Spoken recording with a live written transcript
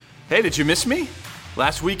Hey, did you miss me?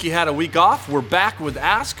 Last week you had a week off. We're back with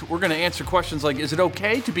Ask. We're going to answer questions like, is it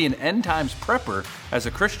okay to be an end times prepper as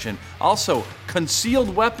a Christian? Also,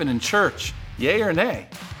 concealed weapon in church, yay or nay?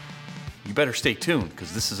 You better stay tuned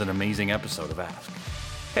because this is an amazing episode of Ask.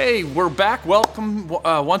 Hey, we're back. Welcome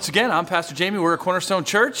once again. I'm Pastor Jamie. We're at Cornerstone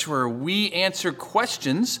Church where we answer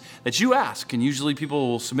questions that you ask. And usually people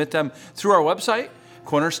will submit them through our website,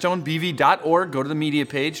 cornerstonebv.org. Go to the media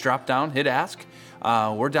page, drop down, hit Ask.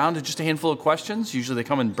 We're down to just a handful of questions. Usually they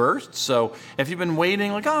come in bursts. So if you've been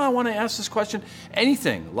waiting, like, I want to ask this question,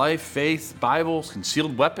 anything, life, faith, Bibles,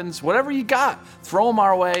 concealed weapons, whatever you got, throw them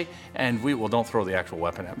our way. And don't throw the actual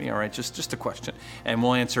weapon at me, all right? Just a question. And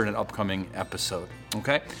we'll answer in an upcoming episode,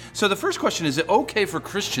 okay? So the first question, is it okay for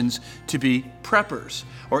Christians to be preppers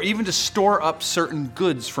or even to store up certain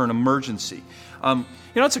goods for an emergency?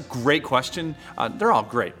 It's a great question. They're all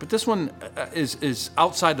great, but this one is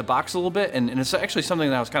outside the box a little bit, and it's actually something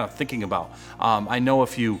that I was kind of thinking about. I know a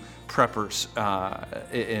few preppers,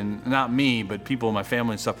 and not me, but people in my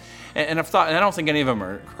family and stuff, and I've thought, and I don't think any of them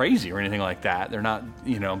are crazy or anything like that. They're not,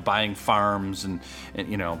 buying farms and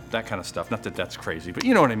that kind of stuff. Not that that's crazy, but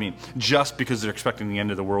you know what I mean. Just because they're expecting the end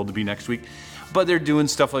of the world to be next week. But they're doing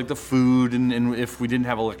stuff like the food, and if we didn't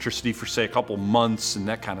have electricity for, say, a couple months and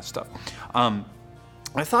that kind of stuff.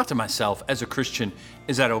 I thought to myself, as a Christian,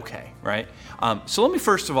 is that okay, right? So let me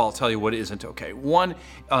first of all tell you what isn't okay. One,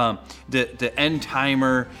 the end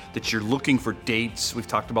timer, that you're looking for dates. We've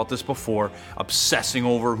talked about this before. Obsessing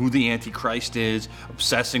over who the Antichrist is,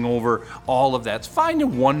 obsessing over all of that. It's fine to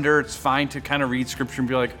wonder. It's fine to kind of read Scripture and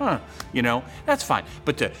be like, that's fine.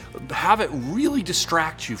 But to have it really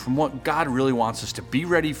distract you from what God really wants us to be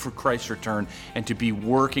ready for Christ's return and to be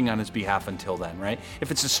working on His behalf until then, right?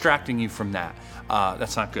 If it's distracting you from that,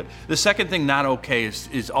 that's not good. The second thing not okay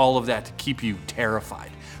is all of that to keep you terrified,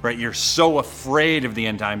 right? You're so afraid of the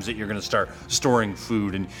end times that you're going to start storing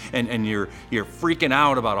food and you're freaking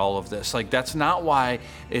out about all of this. Like, that's not why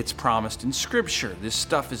it's promised in Scripture. This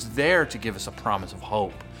stuff is there to give us a promise of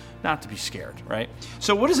hope, not to be scared, right?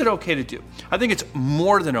 So what is it okay to do? I think it's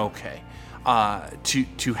more than okay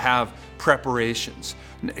to have preparations,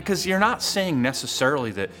 because you're not saying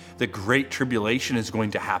necessarily that the Great Tribulation is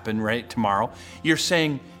going to happen, right, tomorrow. You're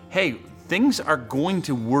saying, hey, things are going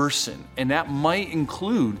to worsen, and that might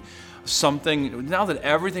include something, now that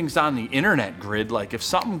everything's on the internet grid, like if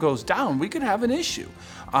something goes down, we could have an issue.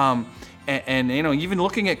 And even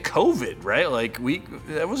looking at COVID, right? Like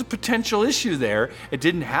that was a potential issue there. It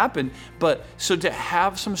didn't happen, but so to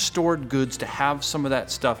have some stored goods, to have some of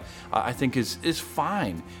that stuff, I think is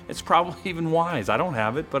fine. It's probably even wise. I don't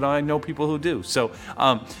have it, but I know people who do. So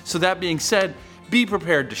that being said, be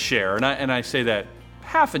prepared to share. And I say that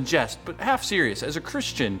half in jest, but half serious. As a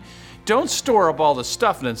Christian, don't store up all the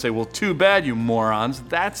stuff and then say, well, too bad, you morons.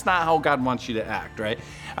 That's not how God wants you to act, right?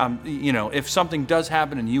 If something does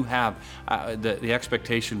happen and you have, the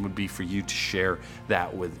expectation would be for you to share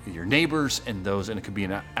that with your neighbors and it could be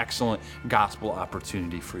an excellent gospel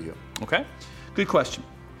opportunity for you, okay? Good question.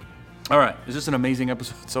 All right, is this an amazing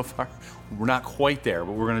episode so far? We're not quite there,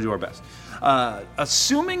 but we're going to do our best.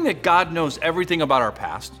 Assuming that God knows everything about our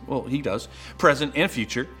past, well, He does, present and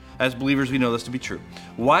future. As believers, we know this to be true.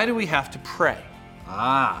 Why do we have to pray?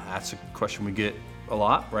 That's a question we get a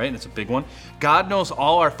lot, right? And it's a big one. God knows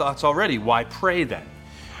all our thoughts already. Why pray then?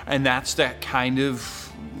 And that's that kind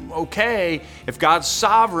of, okay, if God's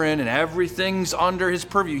sovereign and everything's under His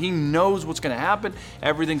purview, He knows what's going to happen,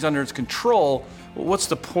 everything's under His control, well, what's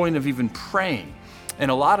the point of even praying? And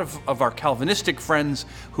a lot of our Calvinistic friends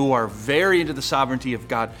who are very into the sovereignty of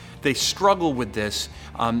God, they struggle with this,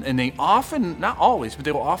 and they often, not always, but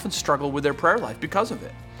they will often struggle with their prayer life because of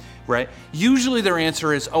it, right? Usually their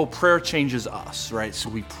answer is, prayer changes us, right? So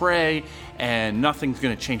we pray and nothing's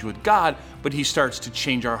going to change with God, but He starts to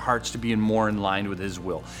change our hearts to be more in line with His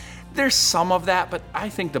will. There's some of that, but I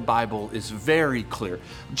think the Bible is very clear.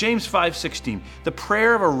 James 5:16, the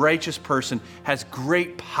prayer of a righteous person has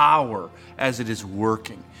great power as it is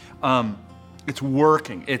working. It's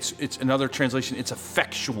working. It's another translation, it's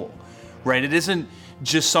effectual, right? It isn't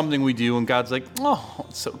just something we do and God's like, oh,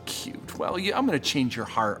 it's so cute. Well, yeah, I'm going to change your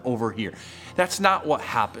heart over here. That's not what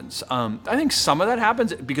happens. I think some of that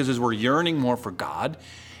happens because as we're yearning more for God,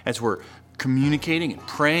 as we're communicating and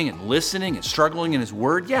praying and listening and struggling in His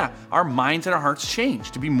Word, our minds and our hearts change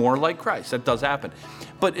to be more like Christ. That does happen.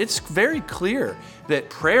 But it's very clear that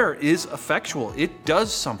prayer is effectual. It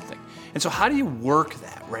does something. And so how do you work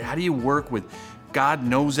that, right? How do you work with God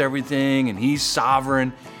knows everything and He's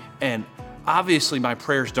sovereign? And obviously my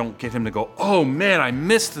prayers don't get Him to go, oh man, I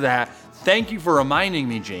missed that. Thank you for reminding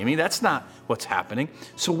me, Jamie. That's not what's happening.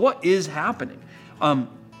 So what is happening?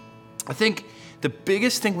 I think the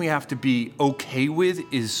biggest thing we have to be okay with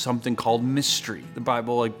is something called mystery. The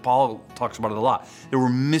Bible, like Paul talks about it a lot. There were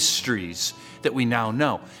mysteries that we now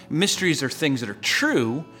know. Mysteries are things that are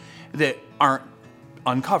true that aren't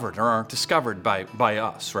uncovered or aren't discovered by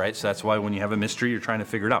us, right? So that's why when you have a mystery, you're trying to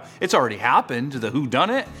figure it out. It's already happened, the who done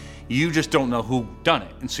it. You just don't know who done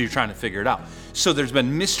it, and so you're trying to figure it out. So there's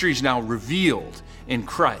been mysteries now revealed in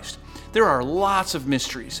Christ. There are lots of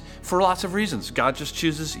mysteries for lots of reasons. God just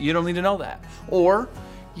chooses you don't need to know that, or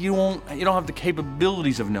you don't have the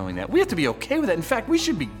capabilities of knowing that. We have to be okay with that. In fact, we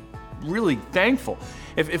should be really thankful.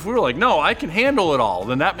 If we were like, no, I can handle it all,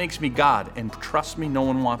 then that makes me God. And trust me, no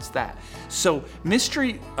one wants that. So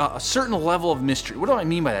mystery, a certain level of mystery. What do I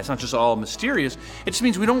mean by that? It's not just all mysterious. It just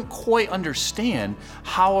means we don't quite understand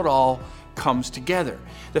how it all comes together.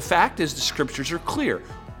 The fact is the scriptures are clear.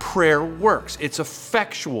 Prayer works. It's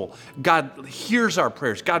effectual. God hears our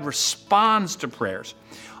prayers. God responds to prayers.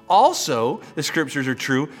 Also, the scriptures are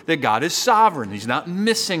true that God is sovereign. He's not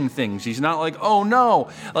missing things. He's not like, oh no,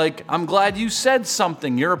 like, I'm glad you said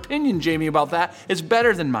something. Your opinion, Jamie, about that is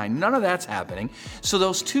better than mine. None of that's happening. So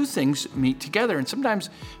those two things meet together, and sometimes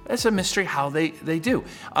it's a mystery how they do.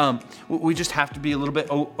 We just have to be a little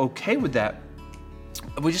bit okay with that.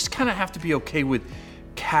 We just kind of have to be okay with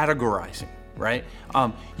categorizing. Right?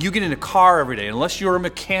 You get in a car every day, unless you're a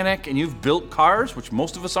mechanic and you've built cars, which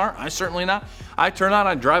most of us aren't. I certainly not. I turn on,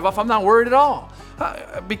 I drive off. I'm not worried at all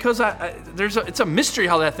because it's a mystery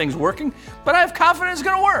how that thing's working, but I have confidence it's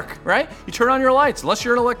going to work, right? You turn on your lights, unless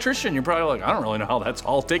you're an electrician, you're probably like, I don't really know how that's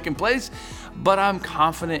all taking place, but I'm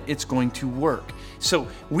confident it's going to work. So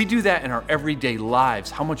we do that in our everyday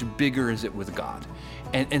lives. How much bigger is it with God?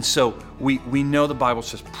 And so we know the Bible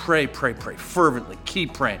says pray fervently,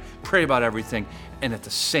 keep praying, pray about everything, and at the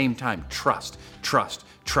same time, trust.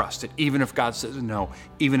 And even if God says no,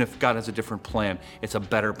 even if God has a different plan, it's a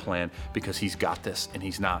better plan because He's got this and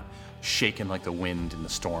He's not shaken like the wind and the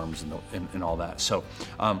storms and all that. So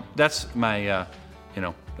that's my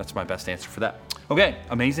that's my best answer for that. Okay,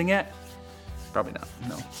 amazing yet? Probably not.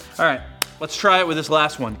 No. All right, let's try it with this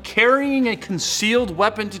last one. Carrying a concealed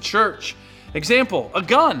weapon to church. Example, a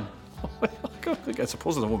gun. I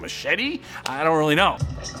suppose it's a machete? I don't really know.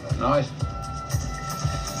 That's not a knife.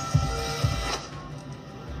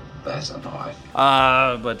 That's a knife.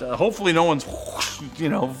 But hopefully no one's,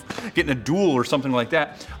 getting a duel or something like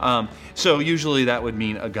that. So usually that would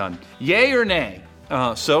mean a gun. Yay or nay?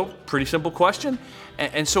 So pretty simple question.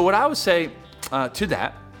 And so what I would say to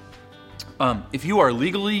that, if you are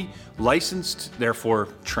legally licensed, therefore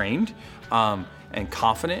trained, and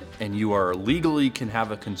confident, and you are legally can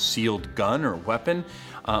have a concealed gun or weapon,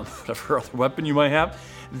 whatever other weapon you might have,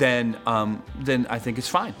 then I think it's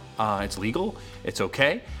fine. It's legal. It's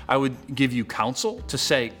okay. I would give you counsel to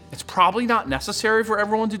say it's probably not necessary for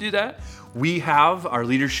everyone to do that. Our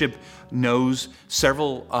leadership knows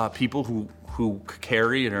several people who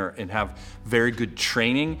carry and have very good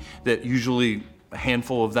training that usually a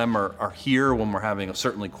handful of them are here when we're having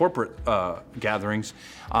certainly corporate gatherings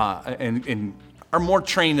and are more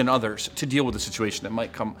trained than others to deal with the situation that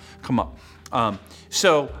might come up.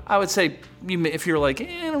 So I would say if you're like,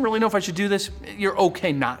 I don't really know if I should do this, you're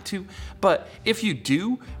okay not to. But if you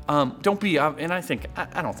do, don't be, and I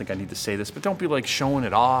don't think I need to say this, but don't be like showing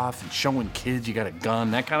it off and showing kids you got a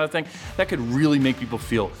gun, that kind of thing. That could really make people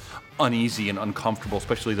feel uneasy and uncomfortable,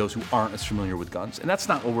 especially those who aren't as familiar with guns. And that's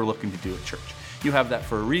not what we're looking to do at church. You have that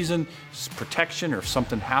for a reason, it's protection, or if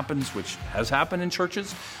something happens, which has happened in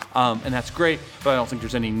churches, and that's great, but I don't think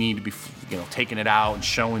there's any need to be, taking it out and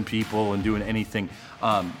showing people and doing anything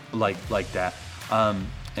like that.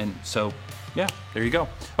 And so, yeah, there you go.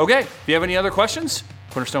 Okay, if you have any other questions,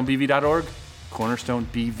 cornerstonebv.org,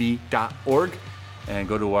 cornerstonebv.org, and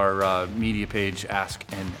go to our media page,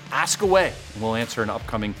 Ask Away, and we'll answer an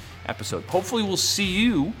upcoming episode. Hopefully we'll see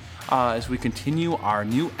you as we continue our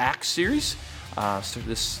new Acts series.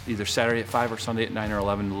 This either Saturday at 5 or Sunday at 9 or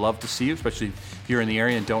 11. Love to see you, especially if you're in the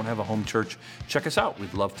area and don't have a home church. Check us out.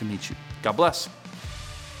 We'd love to meet you. God bless.